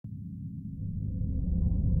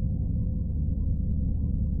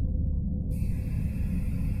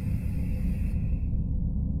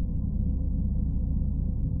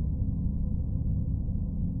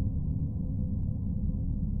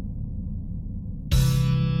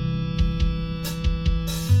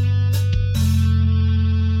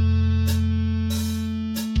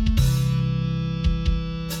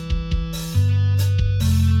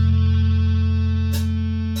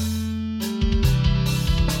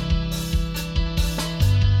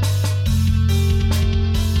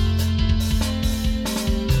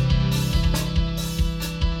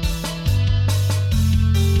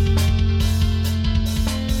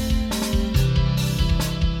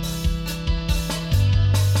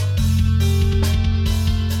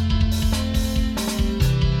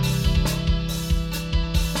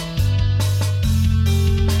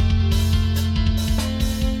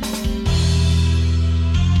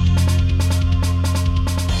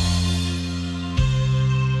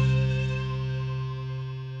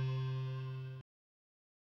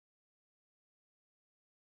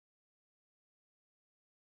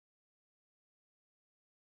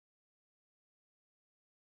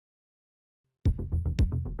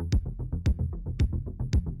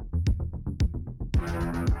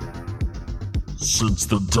Since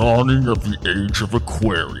the dawning of the age of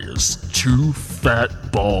Aquarius, two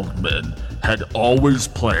fat bald men had always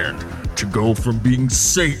planned to go from being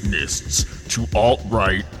Satanists to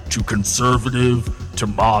alt-right to conservative to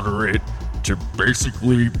moderate to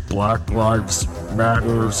basically Black Lives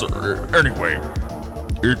Matters. Anyway,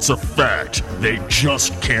 it's a fact. They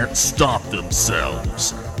just can't stop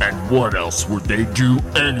themselves. And what else would they do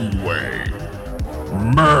anyway?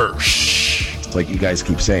 Mersh. It's like you guys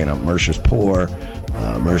keep saying, Mersh is poor,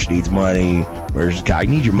 Mersh needs money, I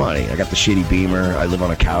need your money. I got the shitty Beamer, I live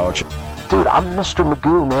on a couch. Dude, I'm Mr.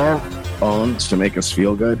 Magoo, man. Owns to make us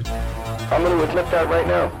feel good. I'm gonna admit that right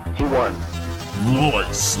now. He won.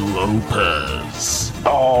 Luis Lopez.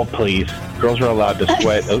 Oh, please. Girls are allowed to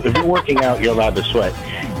sweat. If you're working out, you're allowed to sweat.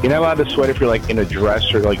 You're not allowed to sweat if you're like in a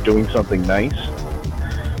dress or like doing something nice.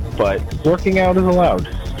 But working out is allowed,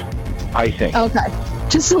 I think. Okay,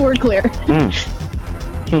 just so we're clear.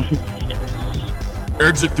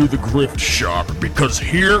 Exit through the grift shop because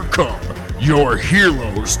here come your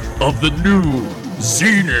heroes of the new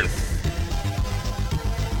Zenith.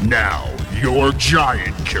 Now, your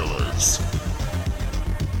giant killers.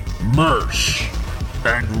 Mersh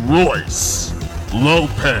and Royce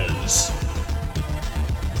Lopez.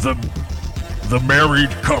 The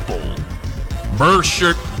married couple. Mersh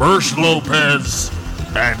Lopez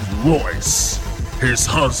and Royce, his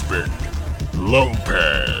husband,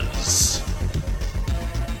 Lopez.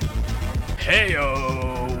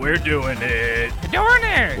 Heyo, we're doing it. Doing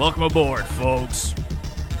it. Welcome aboard, folks.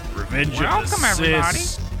 Revenge of the everybody.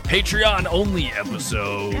 Sis, Patreon only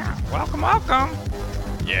episode. Yeah, welcome.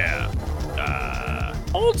 Yeah.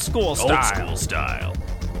 Old school style. Old school style.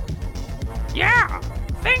 Yeah.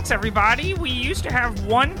 Thanks, everybody. We used to have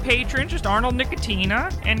one patron, just Arnold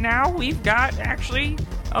Nicotina, and now we've got actually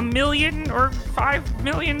 1 million or 5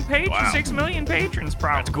 million patrons, Wow. 6 million patrons,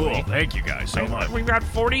 probably. That's cool. Thank you guys so much. We've got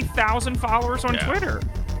 40,000 followers on Yeah. Twitter,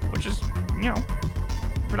 which is,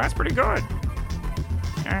 but that's pretty good.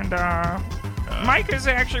 And Mike is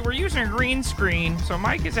actually, we're using a green screen, so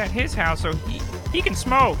Mike is at his house, so he can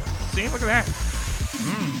smoke. See, look at that.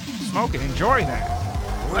 Smoke and enjoy that.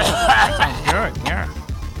 That sounds good, yeah.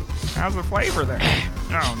 How's the flavor there?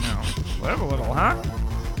 Oh, no. Live a little, huh?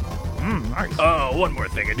 Nice. Oh, one more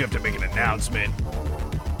thing. I do have to make an announcement.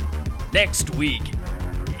 Next week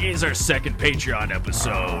is our second Patreon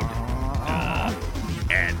episode.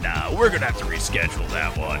 And we're going to have to reschedule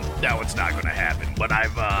that one. That one's not going to happen. But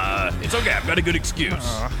it's okay. I've got a good excuse.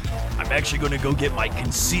 I'm actually going to go get my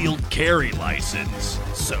concealed carry license.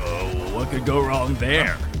 So what could go wrong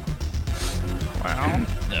there? Well,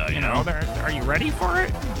 are you ready for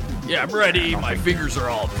it? Yeah, I'm ready. My fingers are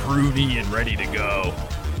all pruny and ready to go.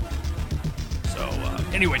 So,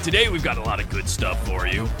 anyway, today we've got a lot of good stuff for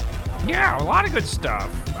you. Yeah, a lot of good stuff.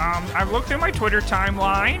 I've looked through my Twitter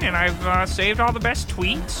timeline, and I've saved all the best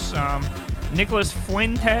tweets. Nicholas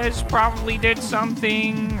Fuentes probably did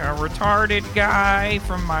something, a retarded guy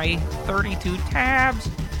from my 32 tabs,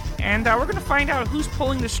 and we're going to find out who's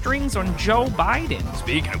pulling the strings on Joe Biden.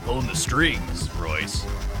 Speaking of pulling the strings, Royce,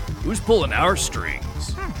 who's pulling our strings?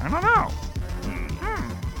 I don't know.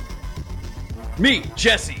 Me,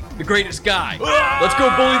 Jesse, the greatest guy. Let's go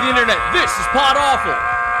bully the internet. This is Pod Awful.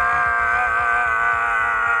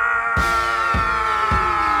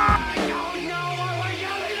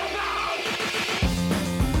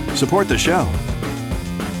 Support the show.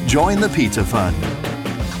 Join the Pizza Fund.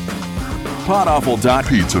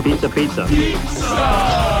 Podawful.pizza. Pizza.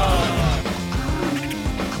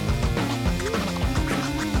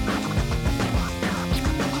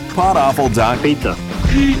 Podawful.pizza.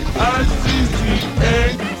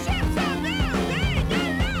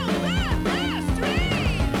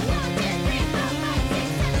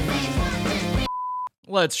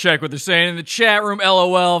 Let's check what they're saying in the chat room.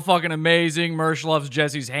 LOL, fucking amazing. Mersh loves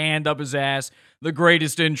Jesse's hand up his ass. The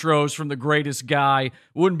greatest intros from the greatest guy.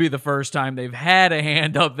 Wouldn't be the first time they've had a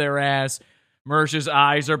hand up their ass. Mersh's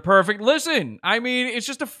eyes are perfect. Listen, I mean, it's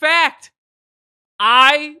just a fact.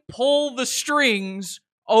 I pull the strings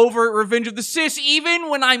over at Revenge of the Sis, even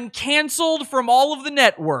when I'm canceled from all of the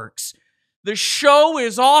networks. The show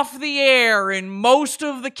is off the air in most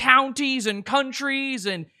of the counties and countries,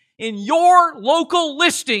 and in your local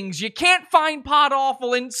listings, you can't find Pod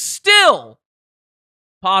Awful, and still,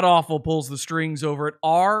 Pod Awful pulls the strings over at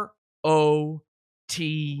ROTC.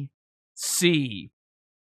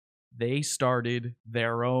 They started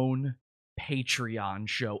their own Patreon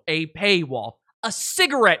show, a paywall, a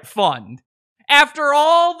cigarette fund. After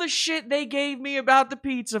all the shit they gave me about the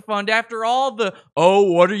Pizza Fund, after all the, oh,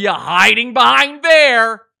 what are you hiding behind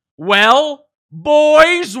there? Well,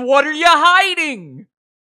 boys, what are you hiding?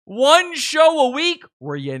 One show a week?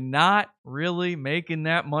 Were you not really making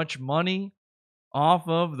that much money off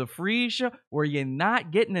of the free show? Were you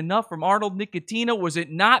not getting enough from Arnold Nicotino? Was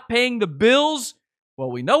it not paying the bills?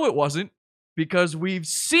 Well, we know it wasn't because we've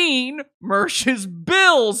seen Mersh's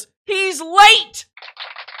bills. He's late.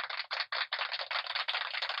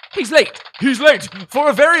 He's late. He's late for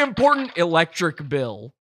a very important electric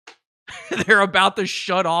bill. They're about to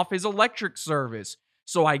shut off his electric service.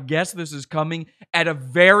 So I guess this is coming at a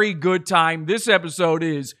very good time. This episode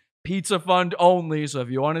is Pizza Fund only. So if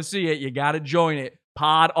you want to see it, you got to join it.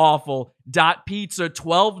 Podawful.pizza,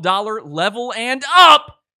 $12 level and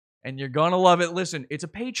up. And you're going to love it. Listen, it's a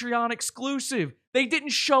Patreon exclusive. They didn't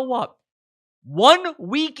show up. 1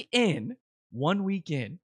 week in,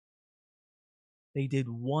 they did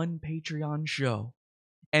one Patreon show.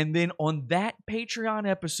 And then on that Patreon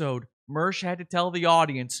episode, Mersh had to tell the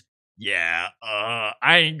audience, yeah,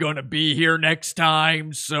 I ain't gonna be here next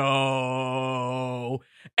time, so...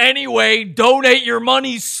 Anyway, donate your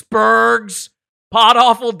money, Spurgs.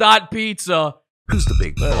 Podawful.pizza. Who's the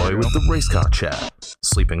big boy with the race car chair?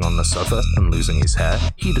 Sleeping on the sofa and losing his hair,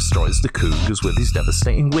 he destroys the cougars with his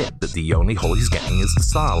devastating wit, but the only hole he's getting is the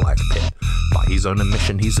Sarlacc pit. By his own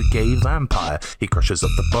admission, he's a gay vampire. He crushes up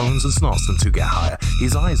the bones and snorts them to get higher.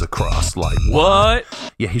 His eyes are crossed like what?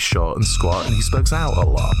 Yeah, he's short and squat and he spugs out a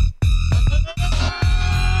lot.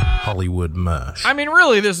 Hollywood Mersh. I mean,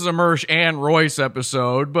 really, this is a Mersh and Royce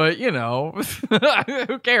episode, but, you know,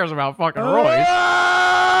 who cares about fucking Royce?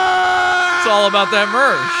 It's all about that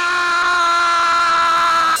Mersh.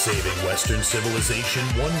 Saving Western civilization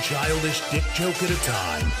one childish dick joke at a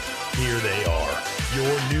time. Here they are,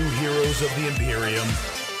 your new heroes of the Imperium,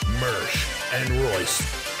 Mersh and Royce.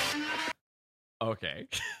 Okay.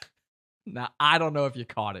 Now, I don't know if you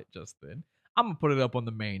caught it just then. I'm going to put it up on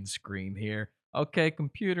the main screen here. Okay,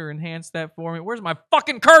 computer, enhance that for me. Where's my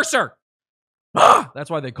fucking cursor? That's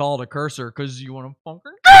why they call it a cursor, because you want a fucking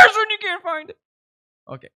cursor and you can't find it.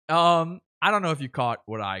 Okay. I don't know if you caught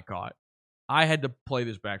what I caught. I had to play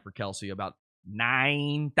this back for Kelsey about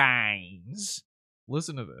 9 times.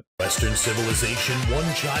 Listen to this. Western civilization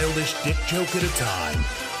one childish dick joke at a time.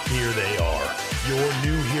 Here they are, your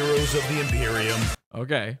new heroes of the Imperium.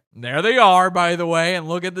 Okay, there they are, by the way, and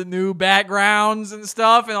look at the new backgrounds and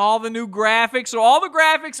stuff and all the new graphics. So all the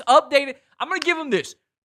graphics updated. I'm going to give them this.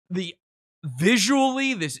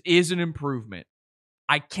 Visually, this is an improvement.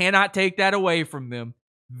 I cannot take that away from them.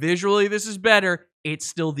 Visually, this is better. It's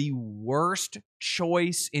still the worst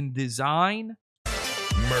choice in design.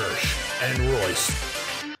 Mersh and Royce.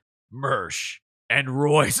 Mersh and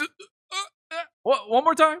Royce. One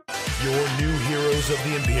more time. Your new heroes of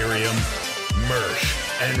the Imperium,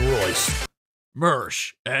 Mersh and Royce.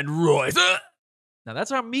 Mersh and Royce. Now,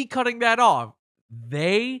 that's not me cutting that off.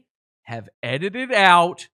 They have edited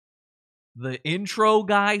out the intro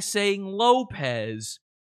guy saying Lopez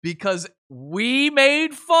because we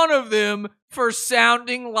made fun of them for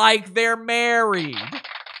sounding like they're married.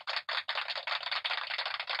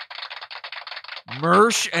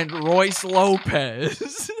 Mersh and Royce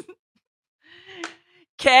Lopez.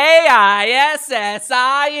 Kissing.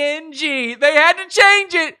 They had to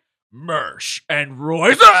change it. Mersh and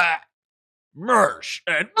Royce. Mersh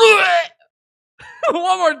and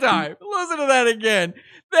one more time. Listen to that again.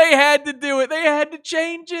 They had to do it. They had to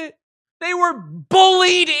change it. They were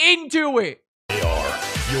bullied into it. They are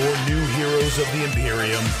your new heroes of the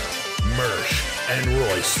Imperium, Mersh and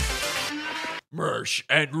Royce. Mersh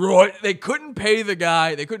and Royce. They couldn't pay the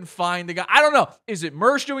guy. They couldn't find the guy. I don't know. Is it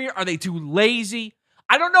Mersh doing it? Are they too lazy?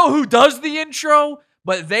 I don't know who does the intro,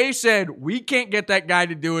 but they said, we can't get that guy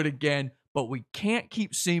to do it again, but we can't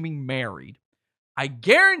keep seeming married. I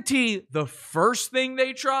guarantee the first thing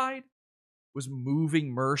they tried was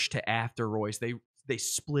moving Mersh to after Royce. They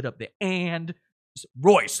split up the and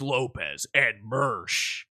Royce Lopez and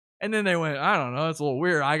Mersh. And then they went, I don't know, it's a little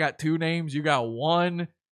weird. I got 2 names, you got 1.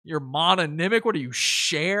 You're mononymic. What do you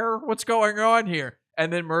share? What's going on here?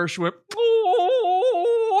 And then Mersh went,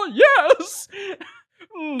 oh, yes.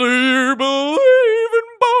 Do you believe in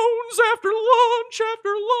bones after lunch, after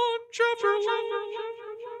lunch, after lunch?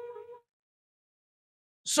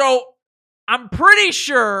 So I'm pretty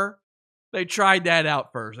sure they tried that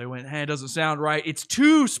out first. They went, hey, it doesn't sound right. It's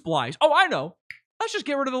too spliced. Oh, I know. Let's just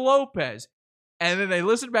get rid of the Lopez. And then they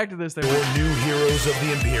listened back to this. They went, new heroes of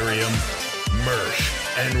the Imperium, Mersh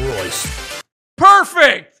and Royce.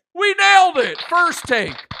 Perfect! We nailed it! First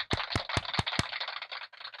take.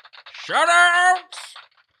 Shutouts!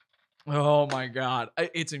 Oh my God.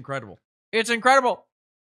 It's incredible. It's incredible.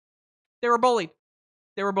 They were bullied.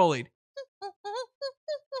 They were bullied.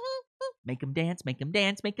 Make 'em dance, make 'em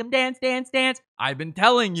dance, make 'em dance, dance, dance. I've been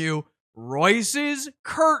telling you, Royce's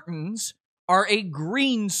curtains are a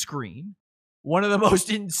green screen. One of the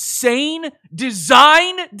most insane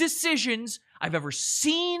design decisions I've ever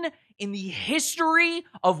seen in the history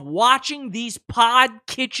of watching these Pod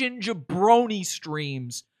Kitchen jabroni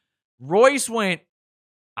streams. Royce went,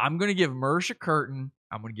 I'm going to give Mersh a curtain.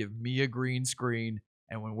 I'm going to give me a green screen.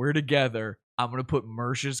 And when we're together, I'm going to put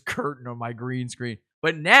Mersh's curtain on my green screen.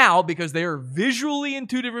 But now, because they are visually in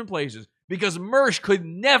two different places, because Mersh could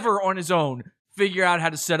never on his own figure out how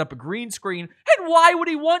to set up a green screen, and why would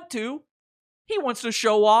he want to? He wants to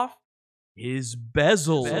show off his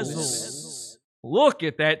bezels. Look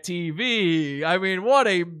at that TV. I mean, what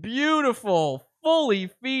a beautiful, fully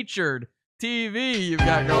featured TV you've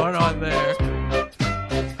got going on there.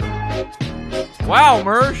 Wow,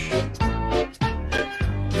 Mersh.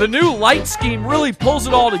 The new light scheme really pulls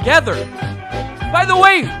it all together. By the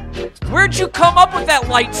way, where'd you come up with that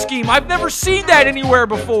light scheme? I've never seen that anywhere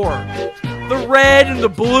before. The red and the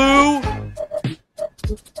blue.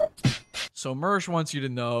 So Mersh wants you to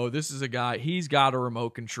know this is a guy, he's got a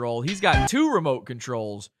remote control. He's got 2 remote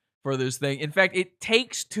controls for this thing. In fact, it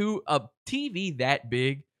takes a TV that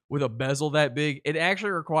big with a bezel that big. It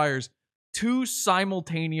actually requires 2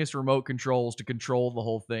 simultaneous remote controls to control the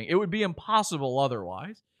whole thing. It would be impossible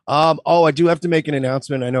otherwise. I do have to make an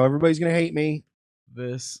announcement. I know everybody's going to hate me.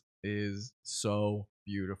 This is so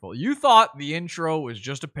beautiful. You thought the intro was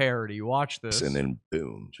just a parody. Watch this. And then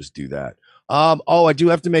boom, just do that. I do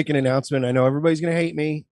have to make an announcement. I know everybody's going to hate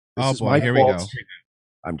me. This is my here fault. we go.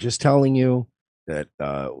 I'm just telling you that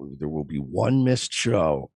there will be one missed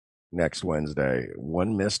show next Wednesday,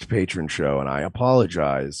 one missed patron show, and I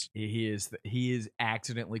apologize. He is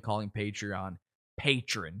accidentally calling Patreon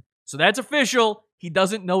patron. So that's official. He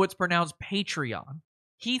doesn't know it's pronounced Patreon.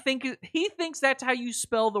 He thinks that's how you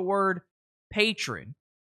spell the word patron.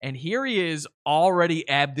 And here he is already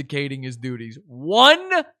abdicating his duties. 1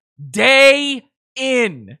 day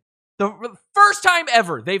in. The first time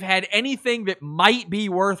ever they've had anything that might be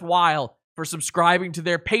worthwhile for subscribing to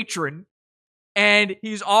their patron. And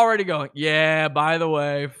he's already going, yeah, by the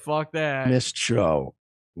way, fuck that. Missed show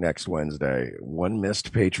next Wednesday, one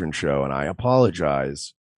missed patron show, and I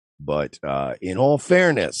apologize. But in all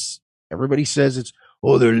fairness, everybody says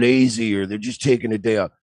they're lazy or they're just taking a day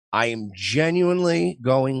off. I am genuinely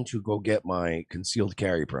going to go get my concealed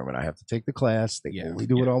carry permit. I have to take the class. They only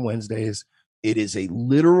do it on Wednesdays. It is a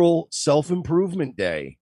literal self-improvement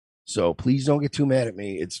day. So please don't get too mad at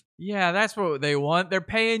me. Yeah, that's what they want. They're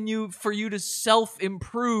paying you for you to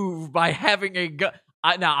self-improve by having a gun.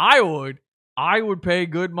 Now, I would pay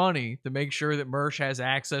good money to make sure that Mersh has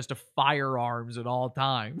access to firearms at all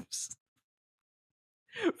times.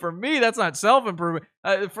 For me, that's not self-improvement.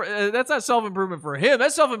 That's not self-improvement for him.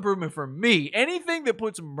 That's self-improvement for me. Anything that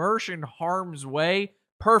puts Mersh in harm's way,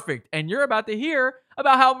 perfect. And you're about to hear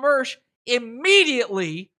about how Mersh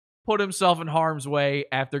immediately put himself in harm's way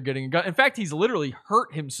after getting a gun. In fact, he's literally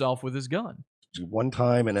hurt himself with his gun. One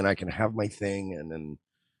time, and then I can have my thing, and then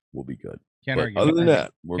we'll be good. Argue. Other than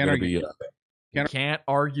that, we're going to be... Can't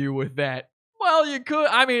argue with that. Well, you could.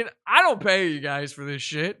 I mean, I don't pay you guys for this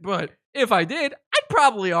shit, but if I did, I'd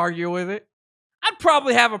probably argue with it. I'd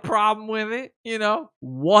probably have a problem with it,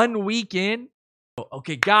 1 week in.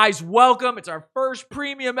 Okay, guys, welcome. It's our first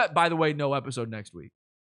premium. By the way, no episode next week.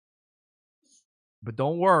 But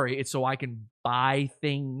don't worry, it's so I can buy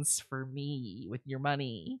things for me with your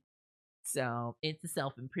money. So it's a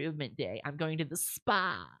self-improvement day. I'm going to the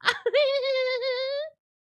spa.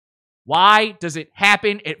 Why does it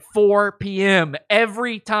happen at 4 p.m.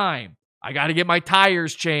 every time? I got to get my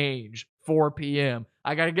tires changed, 4 p.m.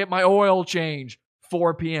 I got to get my oil changed,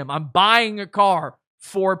 4 p.m. I'm buying a car,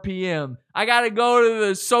 4 p.m. I got to go to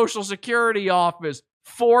the Social Security office,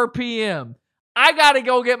 4 p.m. I got to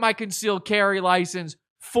go get my concealed carry license,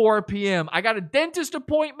 4 p.m. I got a dentist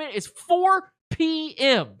appointment. It's 4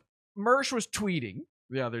 p.m. Mersh was tweeting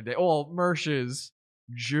the other day. Oh, Mersh is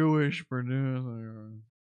Jewish for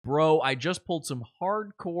bro, I just pulled some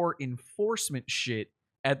hardcore enforcement shit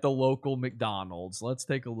at the local McDonald's. Let's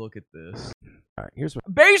take a look at this. All right, here's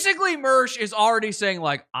what. Basically, Mersh is already saying,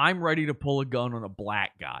 I'm ready to pull a gun on a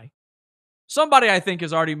black guy. Somebody, I think,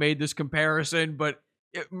 has already made this comparison, but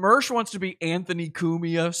Mersh wants to be Anthony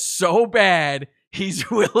Cumia so bad, he's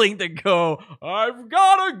willing to go, I've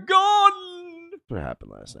got a gun! That's what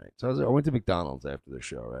happened last night. So I went to McDonald's after the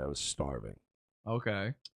show, right? I was starving.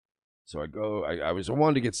 Okay. So I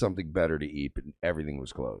wanted to get something better to eat, but everything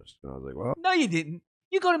was closed. And I was like, well. No, you didn't.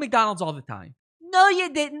 You go to McDonald's all the time. No,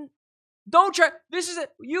 you didn't. Don't try. This is it.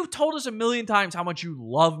 You've told us a million times how much you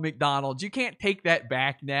love McDonald's. You can't take that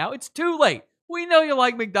back now. It's too late. We know you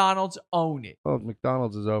like McDonald's. Own it. Well,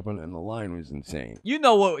 McDonald's is open, and the line was insane. You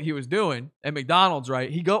know what he was doing at McDonald's, right?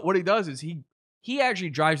 What he does is he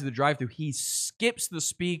actually drives to the drive-thru. He skips the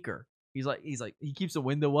speaker. He's like he keeps the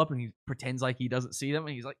window up and he pretends like he doesn't see them,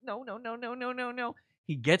 and he's like, no.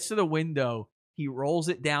 He gets to the window. He rolls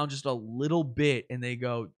it down just a little bit, and they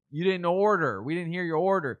go, "You didn't order. We didn't hear your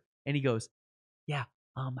order." And he goes, "Yeah,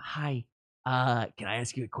 hi. Can I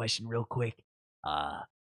ask you a question real quick?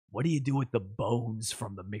 What do you do with the bones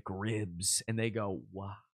from the McRibs?" And they go,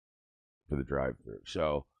 "Wow." For the drive-thru.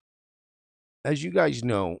 So, as you guys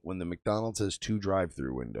know, when the McDonald's has 2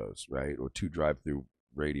 drive-thru windows, right, or 2 drive-thru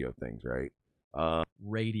radio things, right?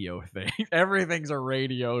 Radio thing. Everything's a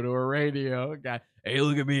radio to a radio guy. Hey,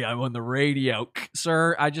 look at me. I'm on the radio.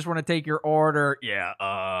 Sir, I just want to take your order.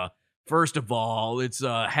 Yeah, first of all, it's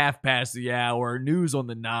 1/2 the hour. News on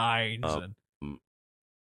the 9s.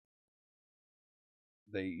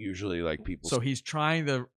 They usually like people. So he's trying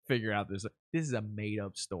to figure out this. This is a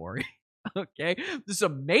made-up story. Okay? This is a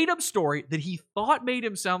made-up story that he thought made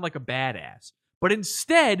him sound like a badass, but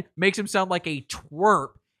instead makes him sound like a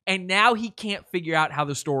twerp. And now he can't figure out how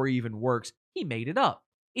the story even works. He made it up.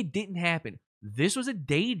 It didn't happen. This was a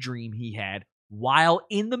daydream he had while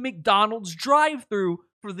in the McDonald's drive-thru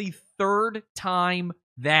for the 3rd time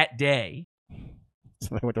that day.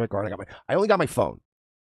 So I went to my car and I only got my phone.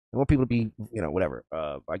 I want people to be, whatever.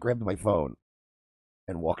 I grabbed my phone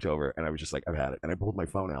and walked over, and I was just like, I've had it. And I pulled my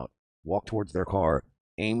phone out, walked towards their car,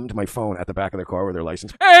 aimed my phone at the back of their car where their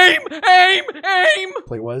license aim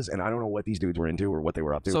plate was, and I don't know what these dudes were into or what they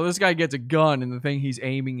were up to. So this guy gets a gun, and the thing he's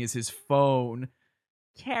aiming is his phone.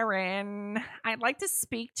 Karen, I'd like to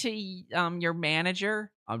speak to your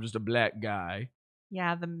manager. I'm just a black guy.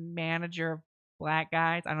 Yeah, the manager of black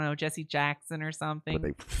guys. I don't know, Jesse Jackson or something.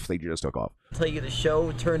 But they just took off. I'll tell you, the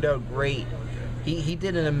show turned out great. He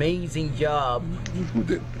did an amazing job. Who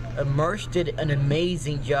did? Mersh did an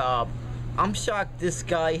amazing job. I'm shocked this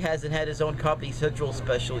guy hasn't had his own Comedy Central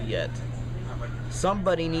special yet.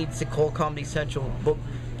 Somebody needs to call Comedy Central,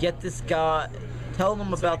 get this guy, tell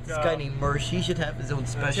them about this guy named Mersh. He should have his own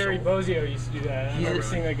special. Terry Bozzio used to do that. I remember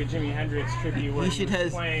seeing like a Jimi Hendrix tribute where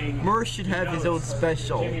Mersh should have his own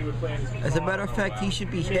special. As a matter of fact, he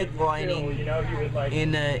should be headlining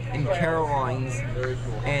in Caroline's,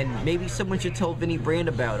 and maybe someone should tell Vinny Brand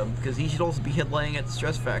about him, because he should also be headlining at the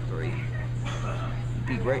Stress Factory.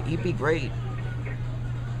 He'd be great.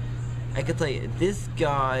 I can tell you, this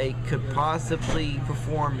guy could possibly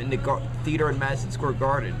perform in the theater in Madison Square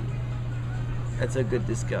Garden. That's how good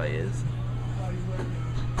this guy is.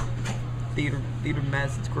 Theater in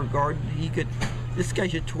Madison Square Garden. This guy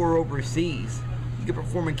should tour overseas. He could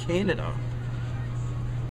perform in Canada.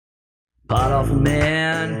 Pot awful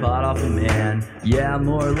man, yeah,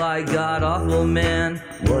 more like god awful man.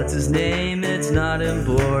 What's his name? It's not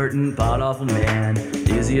important. Pot awful man,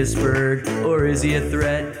 is he a spurg or is he a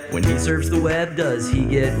threat? When he surfs the web, does he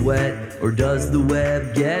get wet or does the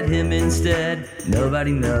web get him instead?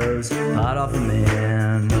 Nobody knows. Pot awful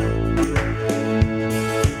man.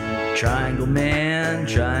 Triangle man,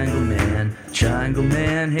 Triangle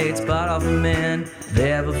man hates Pot awful man. They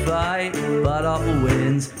have a fight, Pot awful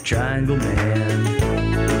wins. Triangle man.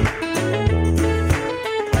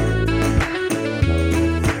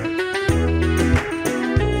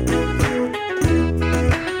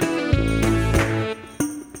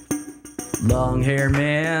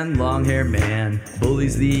 Long hair man,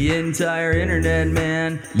 bullies the entire internet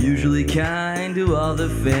man. Usually kind to all the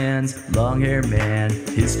fans. Long hair man,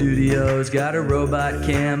 his studio's got a robot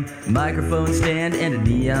cam, microphone stand, and a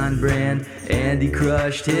neon brand. And he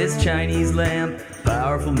crushed his Chinese lamp.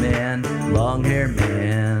 Powerful man, long hair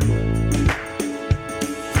man.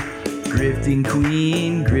 Grifting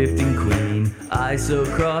queen, eyes so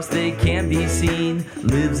crossed they can't be seen.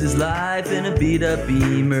 Lives his life in a beat up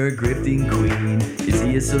Beamer. Grifting queen, is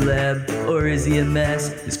he a celeb or is he a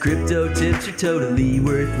mess? His crypto tips are totally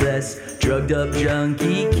worthless. Drugged up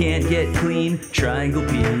junkie, can't get clean. Triangle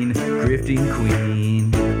peen, grifting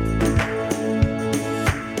queen.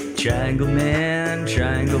 Triangle man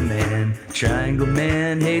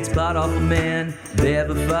hates Pot awful man. They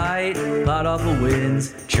have a fight, Pot awful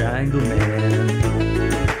wins. Triangle man.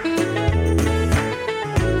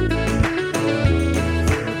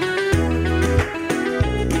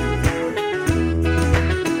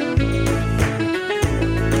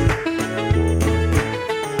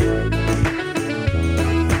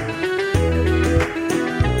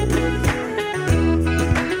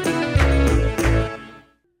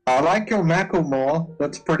 I like your Macklemore.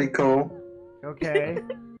 That's pretty cool. Okay.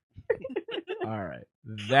 All right.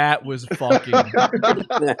 That was fucking.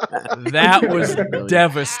 That was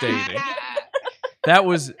devastating. That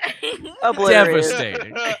was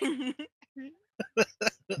devastating.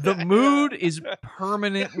 The mood is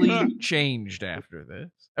permanently changed after this.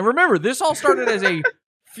 And remember, this all started as a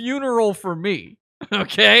funeral for me.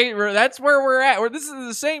 Okay? That's where we're at. This is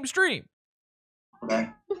the same stream.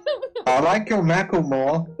 I like your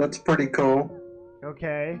Macklemore. That's pretty cool.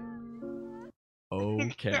 Okay.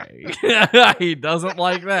 Okay. He doesn't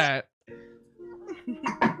like that.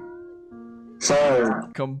 So.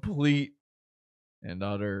 Complete and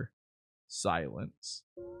utter silence.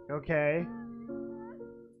 Okay.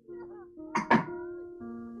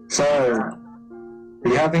 So, are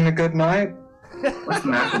you having a good night? What's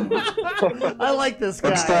Macklemore? I like this guy.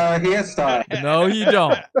 What's the hairstyle? No, you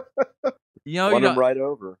don't. You know, Run you him don't. right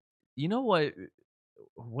over. You know what?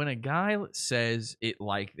 When a guy says it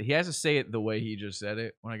like, he has to say it the way he just said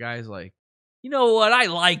it. When a guy's like, you know what? I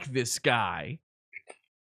like this guy.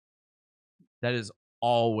 That is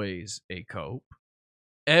always a cope.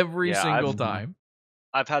 Every single time.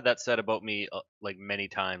 I've had that said about me like many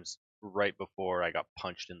times right before I got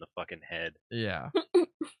punched in the fucking head. Yeah.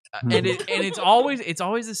 And it's always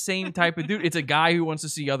the same type of dude. It's a guy who wants to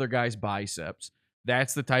see other guys' biceps.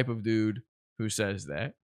 That's the type of dude who says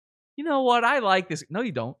that. You know what? I like this. No,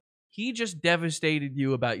 you don't. He just devastated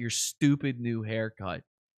you about your stupid new haircut.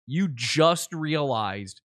 You just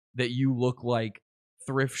realized that you look like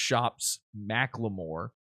Thrift Shop's Macklemore,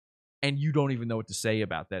 and you don't even know what to say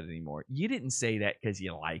about that anymore. You didn't say that because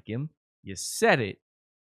you like him. You said it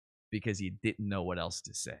because you didn't know what else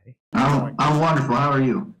to say. I'm wonderful. How are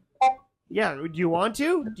you? Yeah, do you want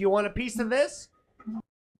to? Do you want a piece of this?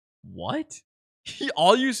 What?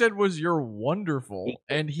 All you said was you're wonderful,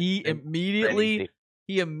 and he immediately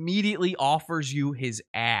offers you his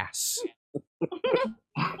ass.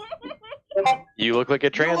 You look like a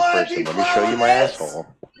trans person. Let me show you my asshole.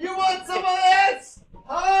 You want some of this?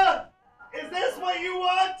 Huh? Is this what you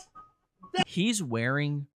want? He's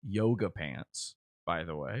wearing yoga pants, by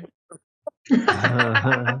the way.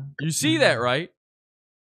 You see that, right?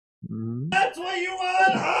 That's what you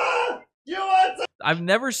want, huh? You want some? I've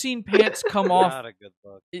never seen pants come off. Not a good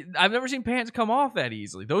look. I've never seen pants come off that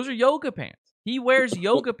easily. Those are yoga pants. He wears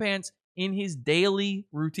yoga pants in his daily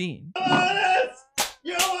routine.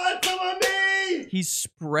 You want some of me? He's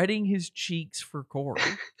spreading his cheeks for Corey.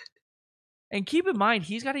 And keep in mind,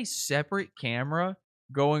 he's got a separate camera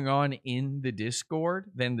going on in the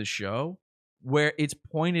Discord than the show, where it's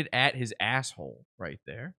pointed at his asshole right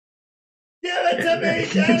there. Give it to me!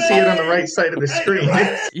 You can see it on the right side of the screen.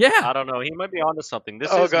 Yeah. I don't know. He might be onto something. This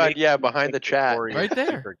Oh is god, making yeah, me behind the think chat. Corey is Right there.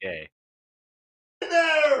 super gay. In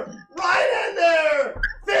there! Right in there!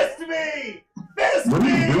 Fist me! Fist What are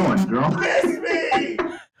me! you doing, girl? Fist me!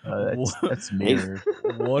 That's mirrored.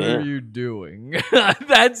 What are you doing?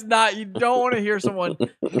 That's not. You don't want to hear someone. You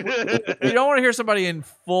don't want to hear somebody in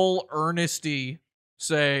full earnesty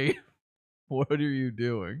say, "What are you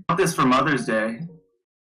doing?" I bought this for Mother's Day.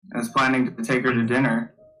 I was planning to take her to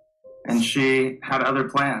dinner, and she had other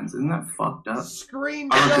plans. Isn't that fucked up?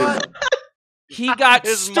 Screenshot! He got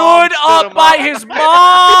His stood mom stood up him by up. his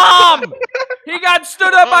mom. He got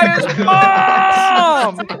stood up by his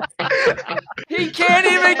mom. He can't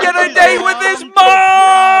even get a date with his mom.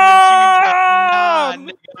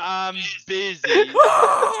 I'm busy.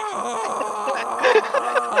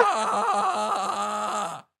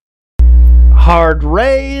 Hard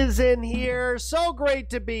Ray is in here. So great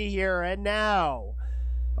to be here. And now,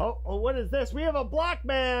 oh, what is this? We have a black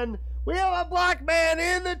man. We have a black man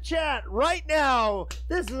in the chat right now.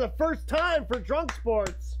 This is the first time for Drunk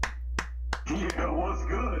Sports. Yeah, what's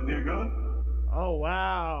good, nigga? Oh,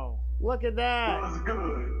 wow. Look at that. What's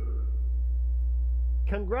good?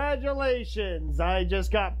 Congratulations. I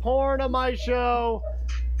just got porn on my show.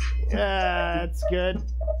 Yeah, that's good.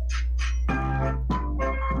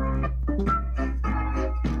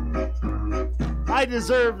 I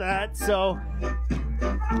deserve that, so.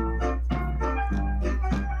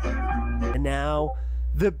 And now,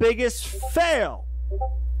 the biggest fail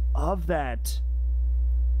of that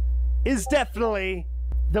is definitely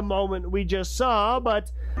the moment we just saw,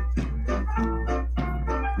 but.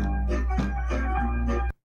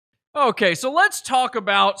 Okay, so let's talk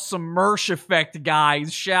about some Mersh Effect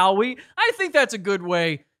guys, shall we? I think that's a good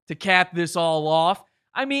way to cap this all off.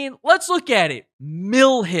 I mean, let's look at it.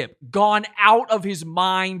 Millhip, gone out of his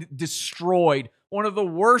mind, destroyed. One of the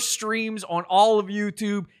worst streams on all of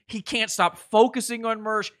YouTube. He can't stop focusing on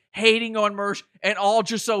Mersh, hating on Mersh, and all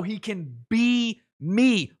just so he can be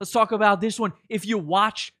me. Let's talk about this one. If you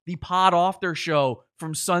watch the Pod After show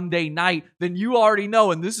from Sunday night, then you already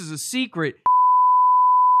know, and this is a secret,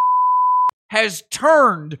 has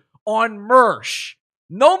turned on Mersh.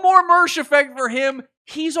 No more Mersh Effect for him.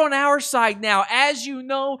 He's on our side now. As you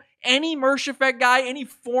know, any Mersh Effect guy, any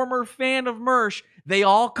former fan of Mersh, they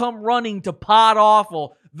all come running to Pod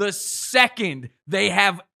Awful the second they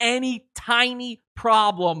have any tiny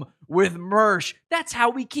problem with Mersh. That's how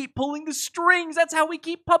we keep pulling the strings. That's how we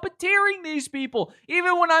keep puppeteering these people.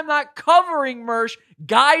 Even when I'm not covering Mersh,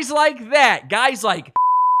 guys like that, guys like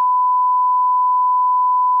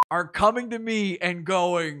are coming to me and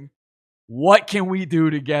going, what can we do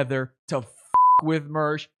together to with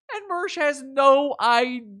Mersh? And Mersh has no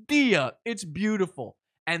idea. It's beautiful.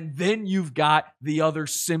 And then you've got the other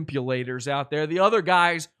simulators out there, the other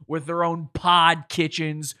guys with their own pod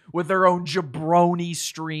kitchens, with their own jabroni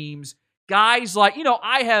streams. Guys like,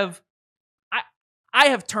 I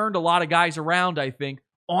have turned a lot of guys around, I think,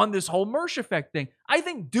 on this whole Mersh Effect thing. I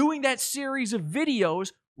think doing that series of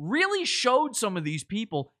videos really showed some of these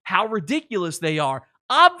people how ridiculous they are.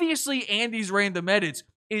 Obviously, Andy's Random Edits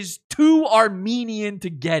is too Armenian to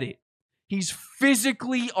get it. He's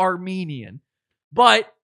physically Armenian.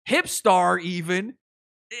 But Hipstar even,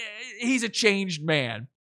 he's a changed man.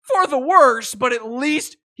 For the worse, but at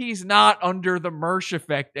least he's not under the Mersh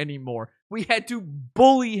Effect anymore. We had to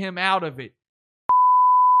bully him out of it.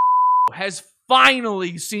 Has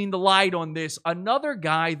finally seen the light on this. Another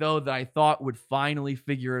guy, though, that I thought would finally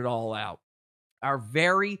figure it all out. Our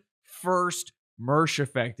very first Mersh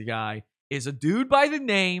Effect guy is a dude by the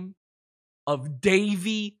name of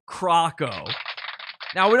Davy Crocco.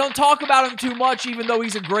 Now, we don't talk about him too much, even though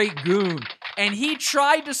he's a great goon. And he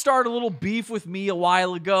tried to start a little beef with me a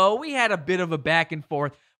while ago. We had a bit of a back and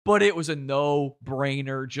forth, but it was a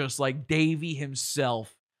no-brainer, just like Davy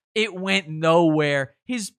himself. It went nowhere.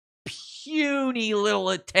 His puny little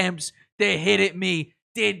attempts to hit at me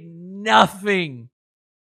did nothing.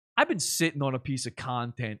 I've been sitting on a piece of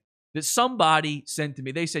content that somebody sent to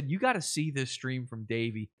me. They said, you got to see this stream from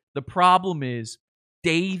Davy. The problem is,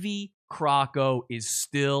 Davy Crocco is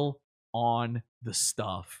still on the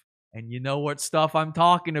stuff. And you know what stuff I'm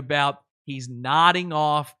talking about. He's nodding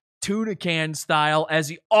off tuna can style as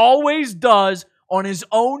he always does on his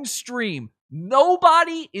own stream.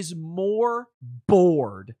 Nobody is more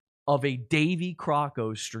bored of a Davy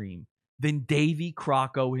Crocco stream than Davy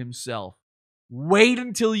Crocco himself. Wait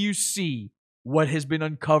until you see what has been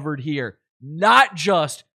uncovered here. Not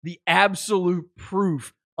just the absolute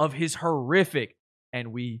proof of his horrific,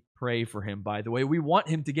 and we pray for him, by the way. We want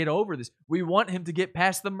him to get over this. We want him to get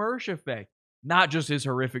past the Mersh Effect, not just his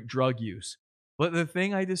horrific drug use. But the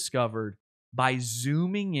thing I discovered by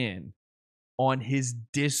zooming in on his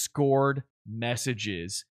Discord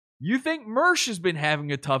messages, you think Mersh has been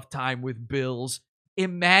having a tough time with bills?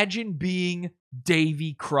 Imagine being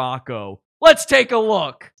Davy Crocco. Let's take a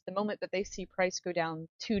look. The moment that they see price go down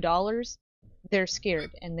 $2, they're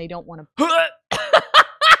scared and they don't want to.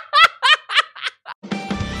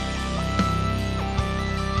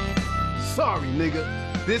 Sorry,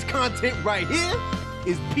 nigga. This content right here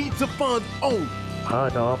is Pizza Fun's own.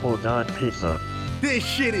 Pineapple.pizza. This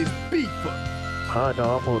shit is beefer.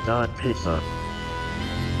 Pineapple.pizza.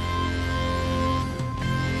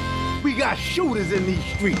 We got shooters in these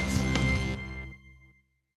streets.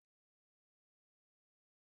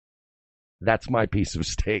 That's my piece of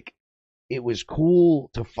steak. It was cool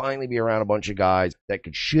to finally be around a bunch of guys that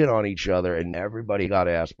could shit on each other, and everybody got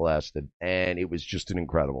ass blasted, and it was just an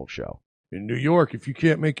incredible show. In New York, if you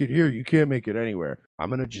can't make it here, you can't make it anywhere. I'm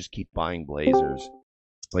going to just keep buying blazers.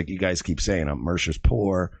 It's like you guys keep saying, Mersh is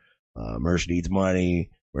poor, Mersh needs money,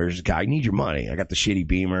 I need your money. I got the shitty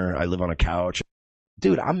Beamer, I live on a couch.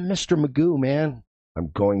 Dude, I'm Mr. Magoo, man. I'm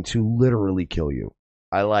going to literally kill you.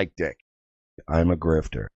 I like dick. I'm a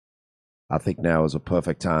grifter. I think now is a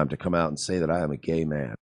perfect time to come out and say that I am a gay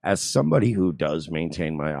man. As somebody who does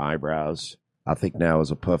maintain my eyebrows, I think now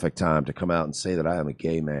is a perfect time to come out and say that I am a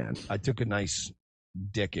gay man. I took a nice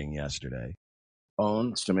dicking yesterday.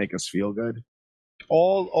 Bones to make us feel good?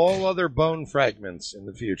 All other bone fragments in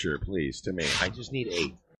the future, please, to me. I just need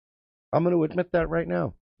 8. I'm going to admit that right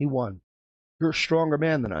now. He won. You're a stronger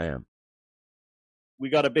man than I am. We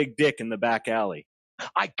got a big dick in the back alley.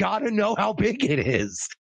 I got to know how big it is.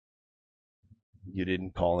 You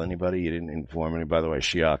didn't call anybody? You didn't inform anybody? By the way,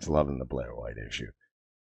 Shiok's loving the Blair White issue.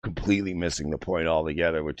 Completely missing the point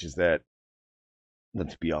altogether, which is that,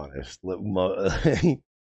 let's be honest,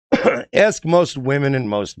 ask most women and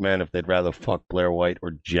most men if they'd rather fuck Blair White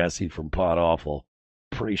or Jesse from Pod Awful.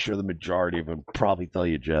 Pretty sure the majority of them probably tell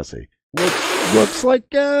you Jesse. Looks like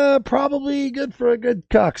probably good for a good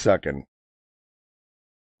cocksucking.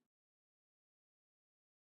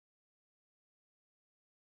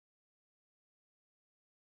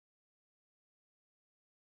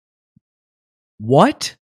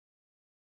 What?